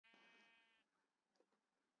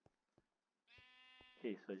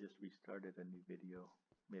Okay, so I just restarted a new video,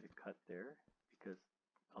 made a cut there because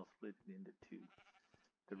I'll split it into two.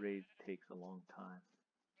 The raid takes a long time.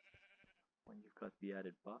 When you've got the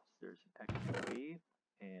added buffs, there's an extra wave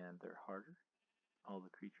and they're harder. All the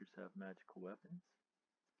creatures have magical weapons.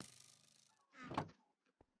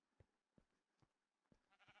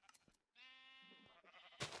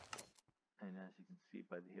 And as you can see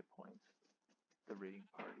by the hit points, the raiding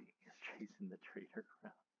party is chasing the trader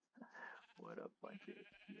around. What a bunch of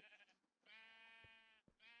idiots.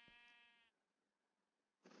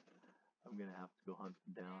 I'm gonna have to go hunt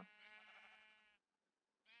them down.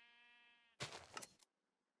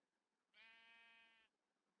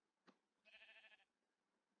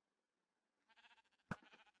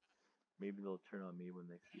 Maybe they'll turn on me when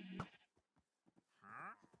they see me.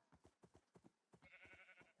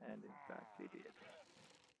 And in fact, they did.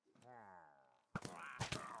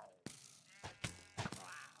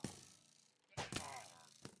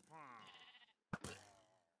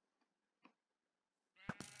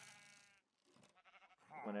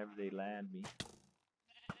 Whenever they land me,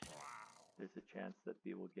 there's a chance that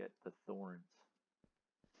they will get the thorns.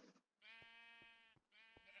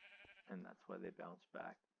 And that's why they bounce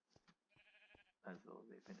back, as though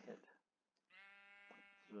they've been hit.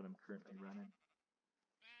 This is what I'm currently running.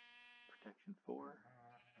 Protection 4,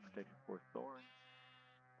 Protection 4 Thorns,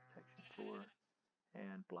 Protection 4,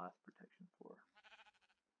 and Blast Protection 4,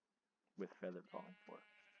 with Feather Falling 4.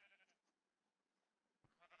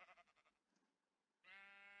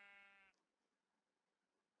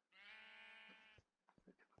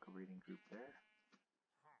 The typical reading group there.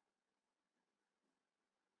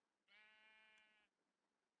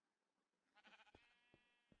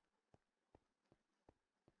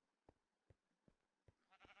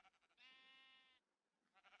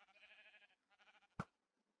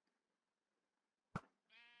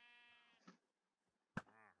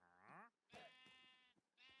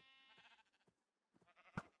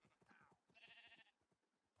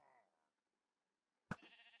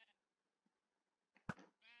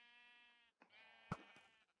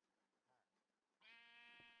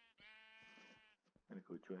 I'm going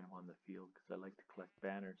to go join them on the field because I like to collect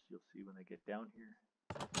banners. You'll see when I get down here.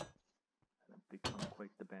 And I've become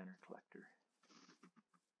quite the banner collector.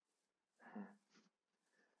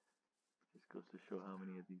 Just goes to show how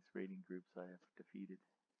many of these raiding groups I have defeated.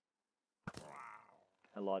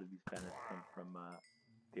 A lot of these banners come from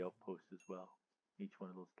the outpost as well. Each one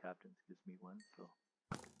of those captains gives me one, so.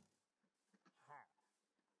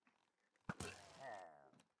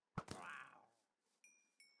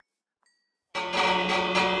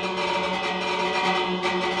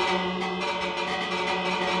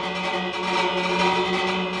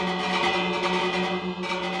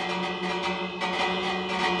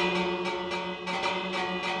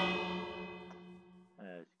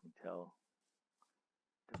 As you can tell,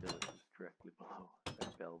 the village is directly below.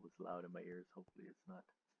 That bell was loud in my ears. Hopefully it's not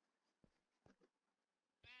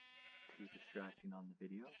too distracting on the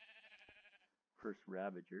video. First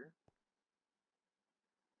Ravager.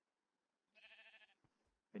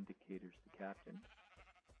 Vindicator's the captain.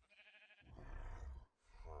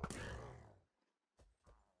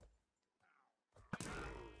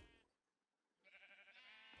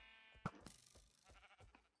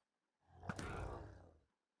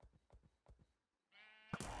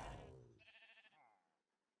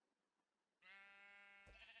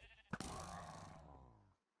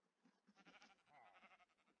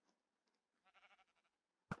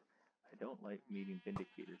 I don't like meeting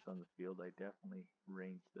Vindicators on the field. I definitely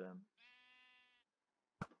range them.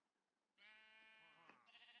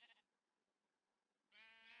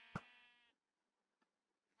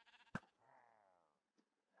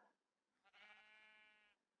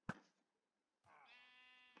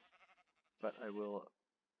 But I will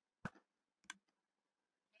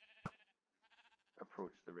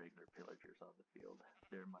approach the regular pillagers on the field.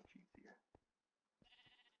 They're much easier.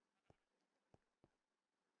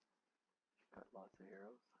 Got lots of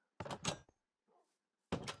arrows.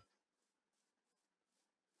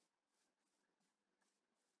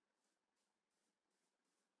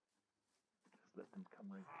 Just let them come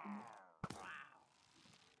right to me.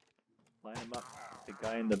 Line them up. The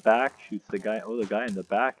guy in the back shoots the guy. Oh, the guy in the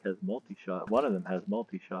back has multi-shot. One of them has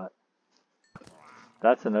multi-shot.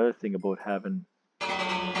 That's another thing about having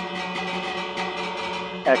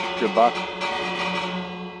extra buffs.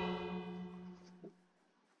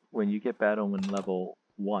 When you get Bad Omen level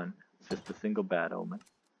 1, just a single Bad Omen,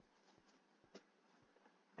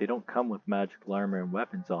 they don't come with magical armor and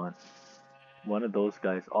weapons on. One of those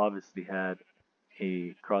guys obviously had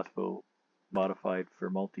a crossbow modified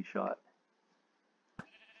for multi-shot.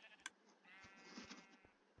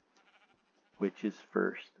 witches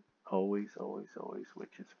first. Always, always, always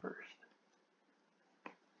witches first.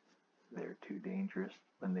 They're too dangerous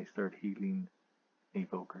when they start healing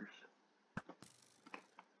evokers.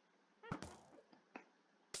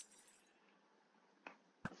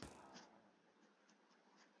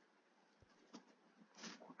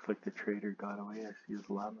 Looks like the trader got away. I see his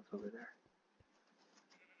llamas over there.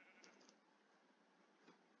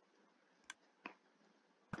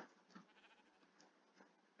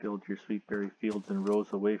 Build your sweetberry fields in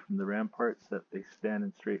rows away from the ramparts so that they stand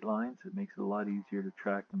in straight lines. It makes it a lot easier to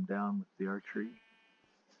track them down with the archery.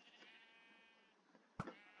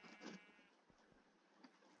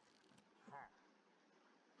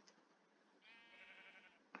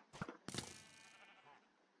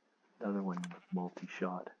 Another one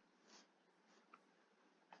multi-shot.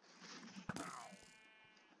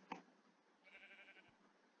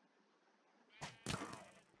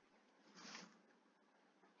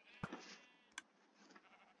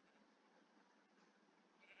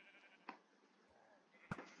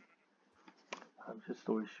 I'm just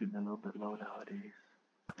always shooting a little bit low nowadays.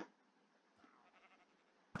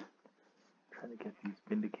 Trying to get these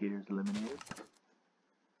vindicators eliminated.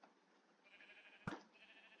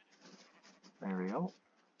 There we go.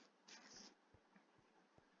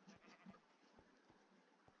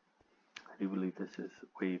 I do believe this is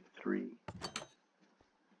wave 3.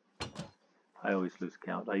 I always lose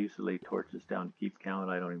count. I used to lay torches down to keep count.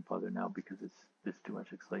 I don't even bother now because it's too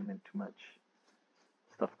much excitement, too much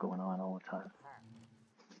stuff going on all the time.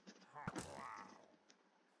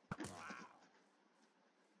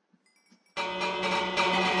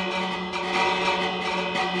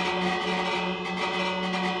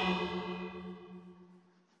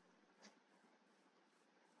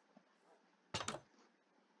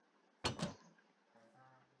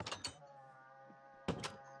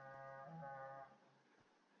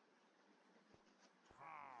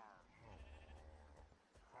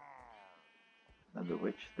 Another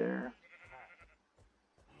witch there.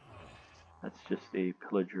 That's just a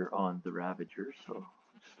pillager on the Ravager, so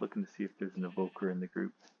I'm just looking to see if there's an evoker in the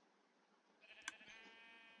group.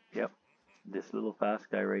 Yep, this little fast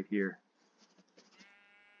guy right here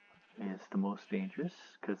is the most dangerous,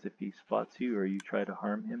 because if he spots you or you try to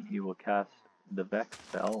harm him, he will cast the Vex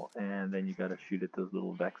spell, and then you gotta shoot at those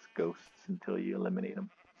little Vex ghosts until you eliminate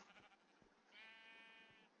them.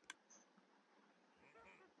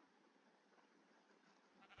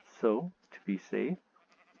 So, to be safe,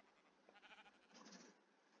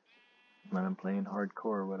 when I'm playing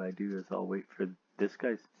hardcore, what I do is I'll wait for this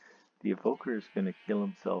guy's, the evoker is going to kill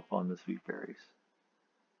himself on the sweet berries,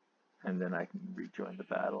 and then I can rejoin the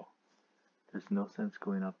battle. There's no sense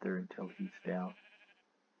going up there until he's down.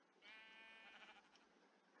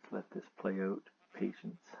 Let this play out.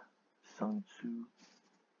 Patience. Sun Tzu.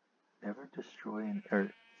 Never destroy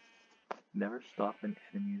never stop an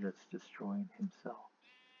enemy that's destroying himself.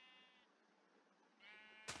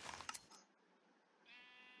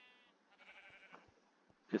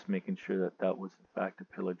 Just making sure that that was in fact a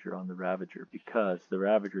pillager on the Ravager, because the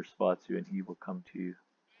Ravager spots you and he will come to you.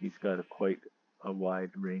 He's got quite a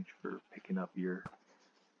wide range for picking up your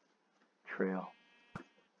trail.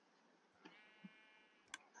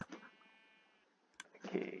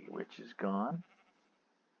 Okay, witch is gone.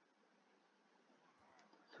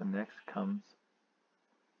 So next comes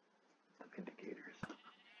the Vindicators.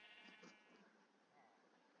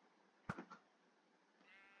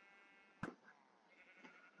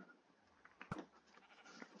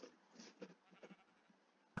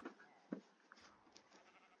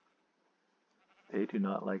 They do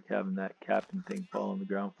not like having that captain thing fall on the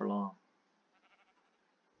ground for long.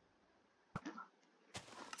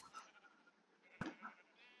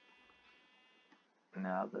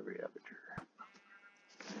 Now the Ravager.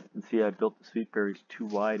 And see, I built the sweet berries too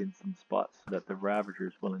wide in some spots so that the Ravager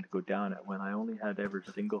is willing to go down it. When I only had ever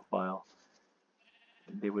single file,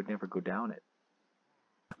 they would never go down it.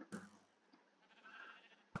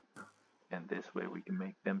 And this way we can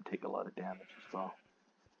make them take a lot of damage as well.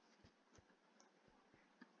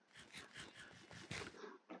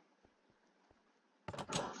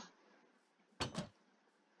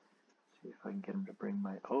 See if I can get him to bring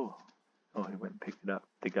my... Oh, he went and picked it up.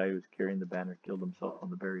 The guy who was carrying the banner killed himself on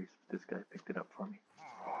the berries. This guy picked it up for me.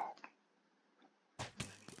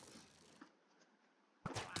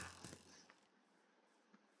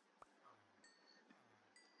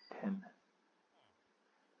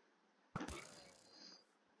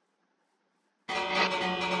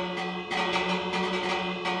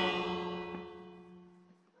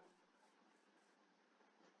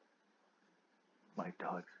 My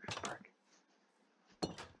dogs are barking.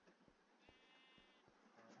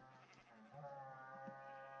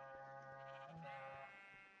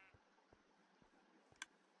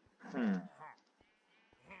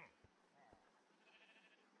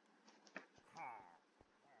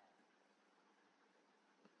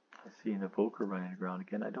 See an evoker running around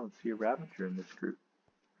again. I don't see a Ravager in this group.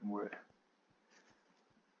 We're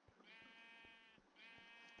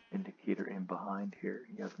indicator in behind here.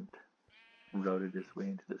 He hasn't routed his way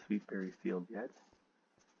into the sweetberry field yet.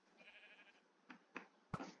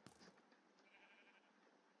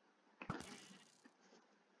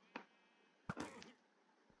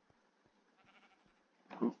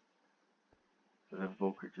 Oop. The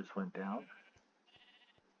evoker just went down.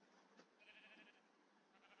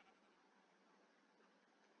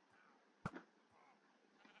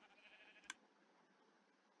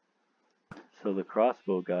 So the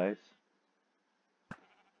crossbow guys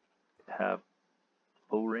have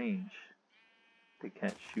low range. They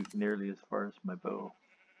can't shoot nearly as far as my bow.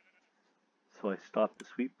 So I stopped the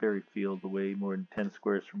sweetberry field away more than 10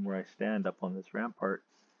 squares from where I stand up on this rampart,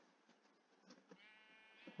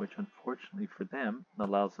 which unfortunately for them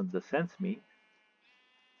allows them to sense me,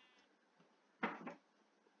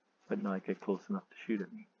 but not get close enough to shoot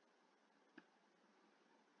at me.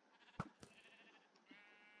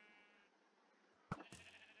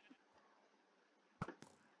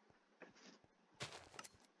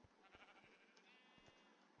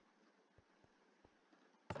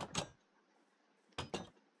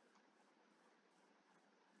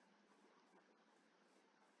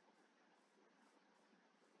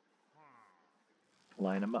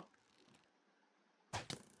 Line them up.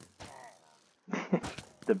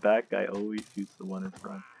 The back guy always shoots the one in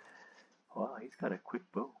front. Wow, he's got a quick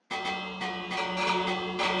bow.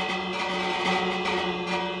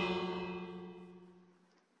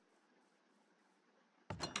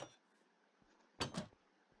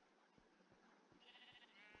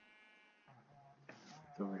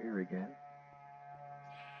 It's over here again.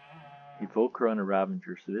 Evoker on a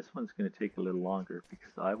Ravager, so this one's going to take a little longer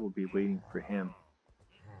because I will be waiting for him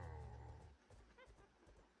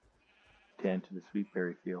to enter the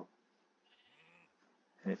sweetberry field.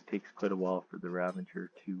 And it takes quite a while for the Ravager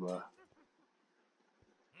to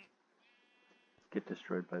get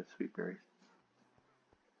destroyed by the sweetberries.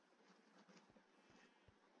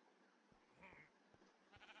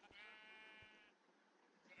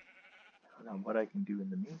 Now what I can do in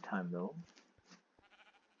the meantime though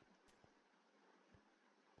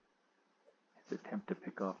is attempt to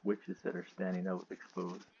pick off witches that are standing out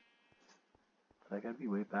exposed. But I gotta be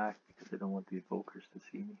way back because I don't want the evokers to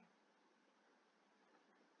see me.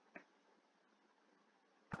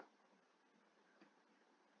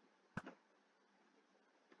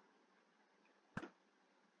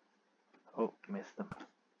 Oh, missed him.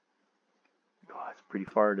 Oh, it's pretty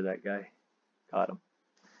far to that guy. Got him.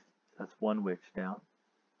 That's one witch down.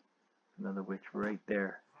 Another witch right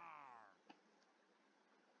there.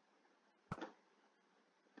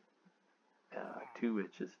 Two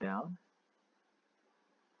witches down.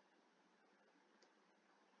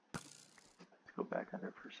 Let's go back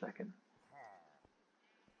under for a second.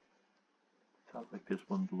 Sounds like there's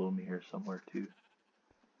one below me here somewhere too.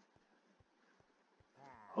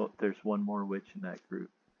 Oh, there's one more witch in that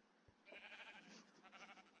group.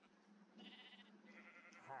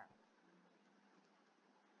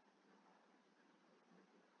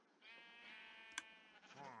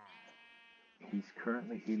 He's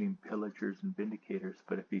currently healing pillagers and vindicators,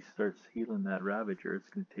 but if he starts healing that Ravager, it's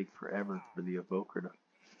going to take forever for the evoker to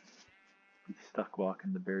be stuck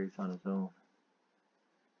walking the berries on his own.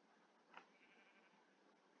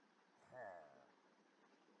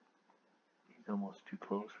 He's almost too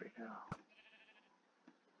close right now.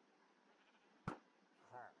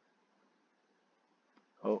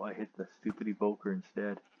 Oh, I hit the stupid evoker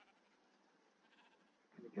instead.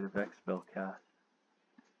 Gonna get a Vex spell cast.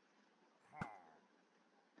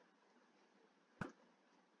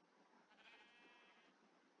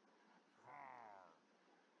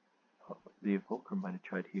 The evoker might have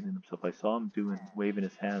tried healing himself. I saw him waving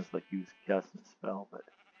his hands like he was casting a spell, but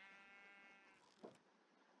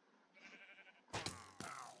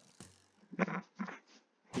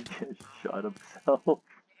he just shot himself.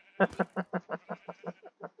 I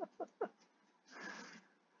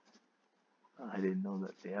didn't know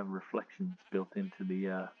that they have reflections built into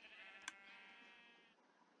the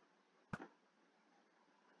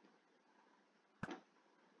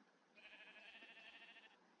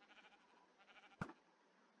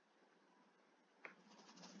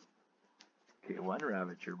Okay, one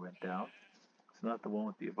Ravager went down. It's not the one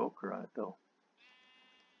with the evoker on it though.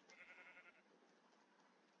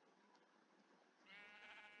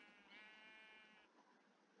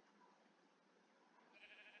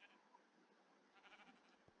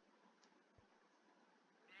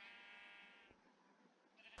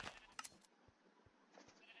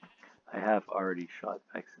 I have already shot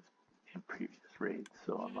Vex's in previous raids,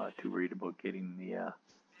 so I'm not too worried about getting the,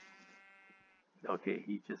 okay,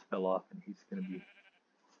 he just fell off and he's going to be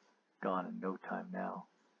gone in no time now.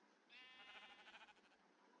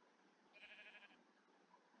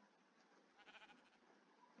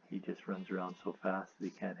 He just runs around so fast that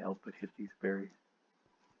he can't help but hit these berries.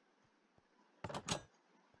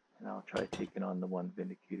 And I'll try taking on the one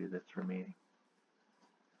Vindicator that's remaining.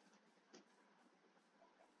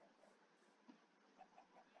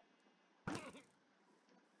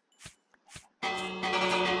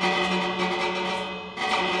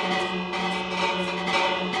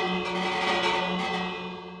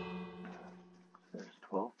 There's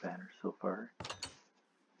 12 banners so far,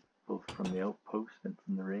 both from the outpost and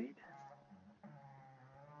from the raid.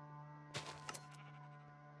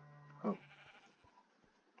 Oh,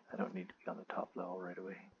 I don't need to be on the top level right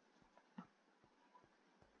away.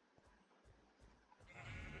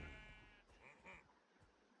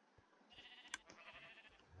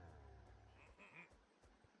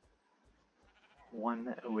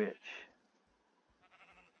 One witch.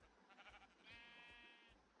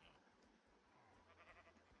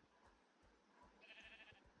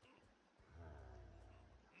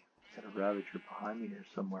 Got a Ravager behind me here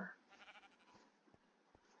somewhere.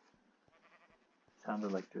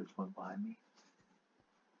 Sounded like there's one behind me.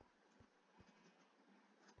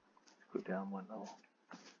 Let's go down one level.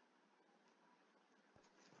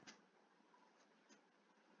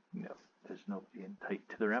 No, there's nobody in tight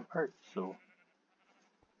to the rampart, so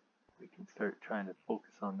we can start trying to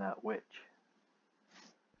focus on that witch.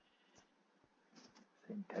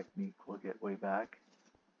 Same technique, we'll get way back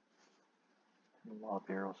and lob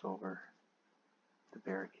arrows over the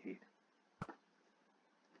barricade.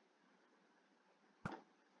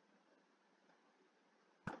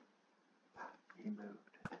 He moved.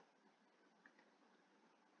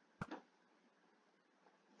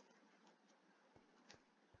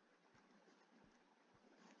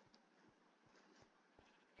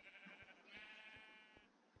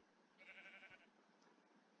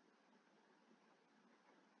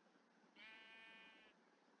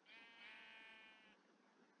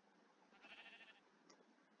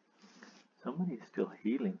 Somebody's still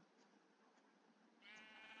healing.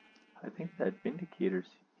 I think that Vindicator's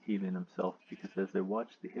healing himself because as I watch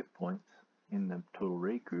the hit points in the total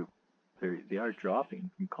raid group, they are dropping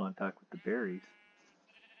from contact with the berries.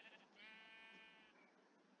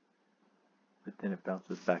 But then it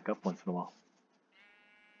bounces back up once in a while.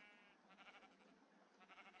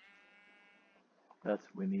 That's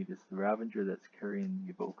what we need is the Ravager that's carrying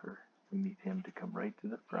the Evoker. We need him to come right to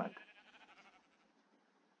the front.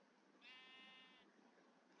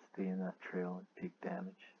 Stay in that trail and take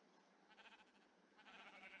damage.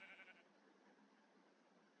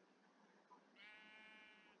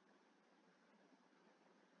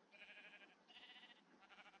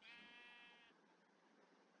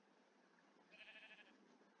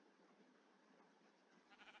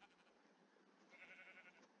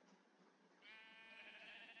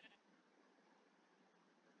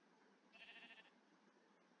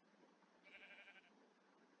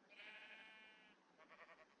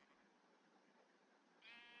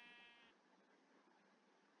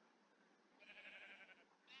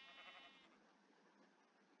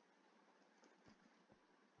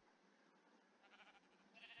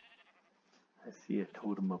 I see a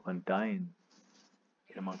totem of Undying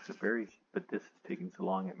in amongst the berries, but this is taking so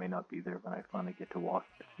long it may not be there when I finally get to walk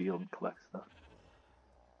the field and collect stuff.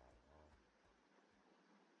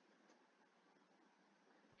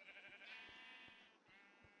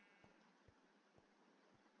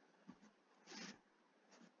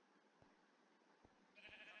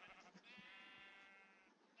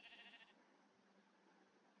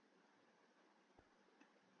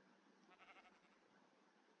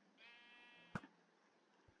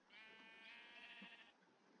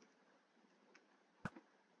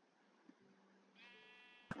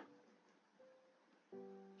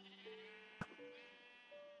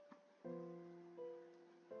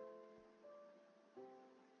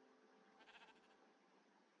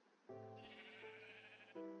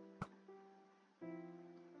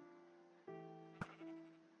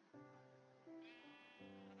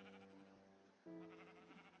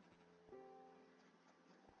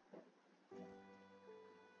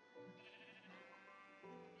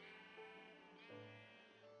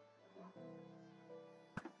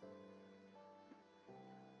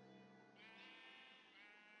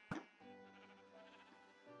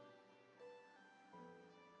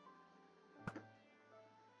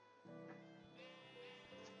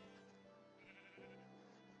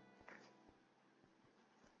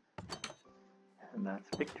 And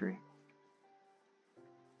that's victory.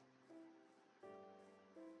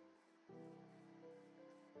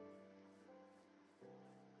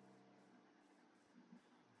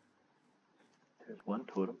 There's one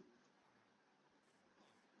totem.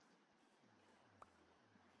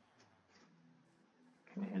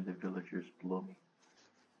 Can hear the villagers below me.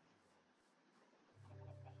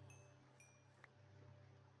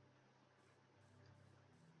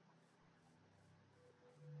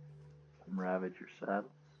 Some Ravager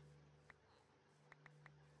saddles.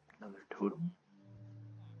 Another totem.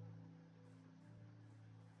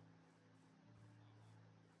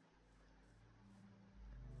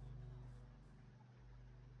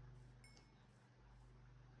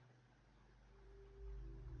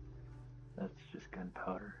 That's just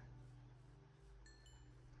gunpowder.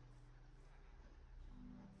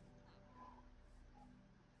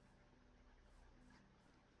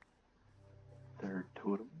 Third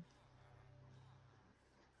totem.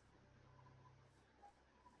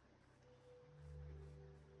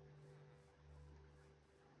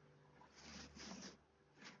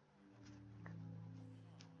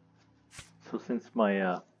 So since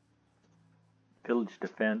my village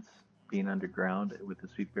defense being underground with the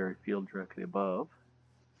sweetberry field directly above,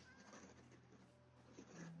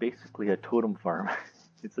 basically a totem farm.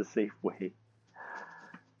 It's a safe way,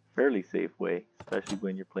 fairly safe way, especially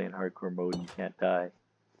when you're playing hardcore mode and you can't die,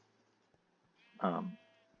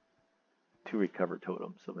 to recover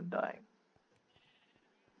totems of undying.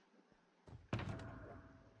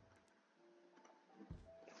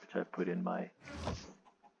 Which I put in my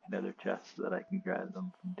nether chest so that I can grab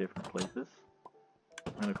them from different places.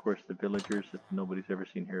 And of course the villagers, if nobody's ever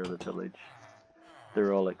seen Hero of the Village,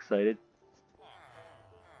 they're all excited.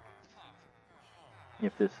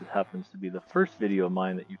 If this happens to be the first video of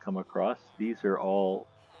mine that you come across, these are all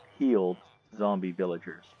healed zombie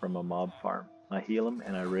villagers from a mob farm. I heal them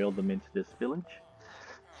and I railed them into this village.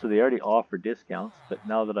 So they already offer discounts, but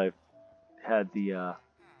now that I've had the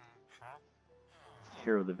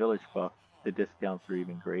Hero of the Village buff, the discounts are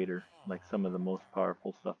even greater. Like some of the most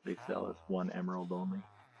powerful stuff they sell is 1 emerald only.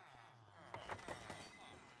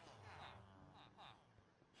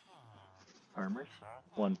 Farmers,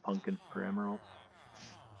 1 pumpkin per emerald.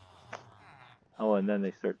 Oh, and then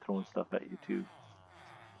they start throwing stuff at you too.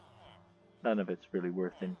 None of it's really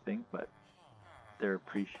worth anything, but their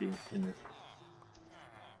appreciation is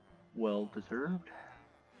well deserved.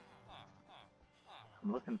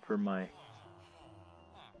 I'm looking for my...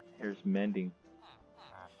 Here's mending.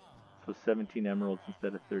 So 17 emeralds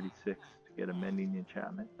instead of 36 to get a mending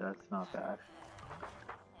enchantment. That's not bad.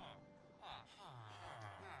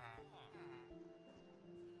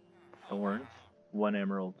 Thorns, 1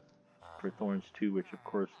 emerald for thorns 2, which of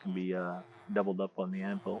course can be doubled up on the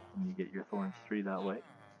anvil, and you get your thorns 3 that way.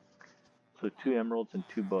 So 2 emeralds and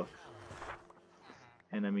 2 books.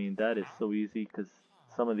 And I mean, that is so easy because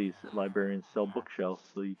some of these librarians sell bookshelves,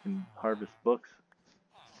 so you can harvest books.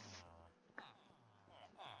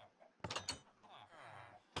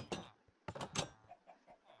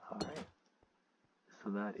 Alright, so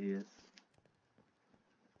that is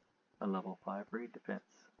a level 5 raid defense.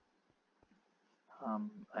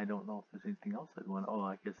 I don't know if there's anything else I'd want. Oh,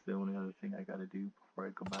 I guess the only other thing I gotta do before I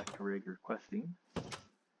go back to regular questing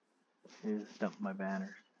is dump my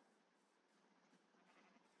banners.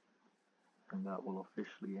 And that will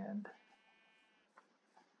officially end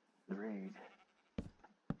the raid.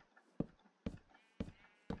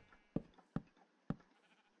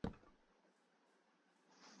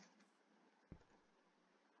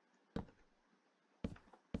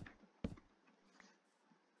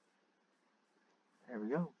 There we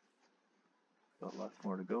go. Got lots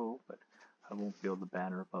more to go, but I won't be able to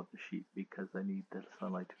banner above the sheep because I need the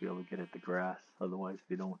sunlight to be able to get at the grass. Otherwise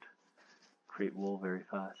they don't create wool very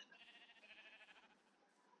fast.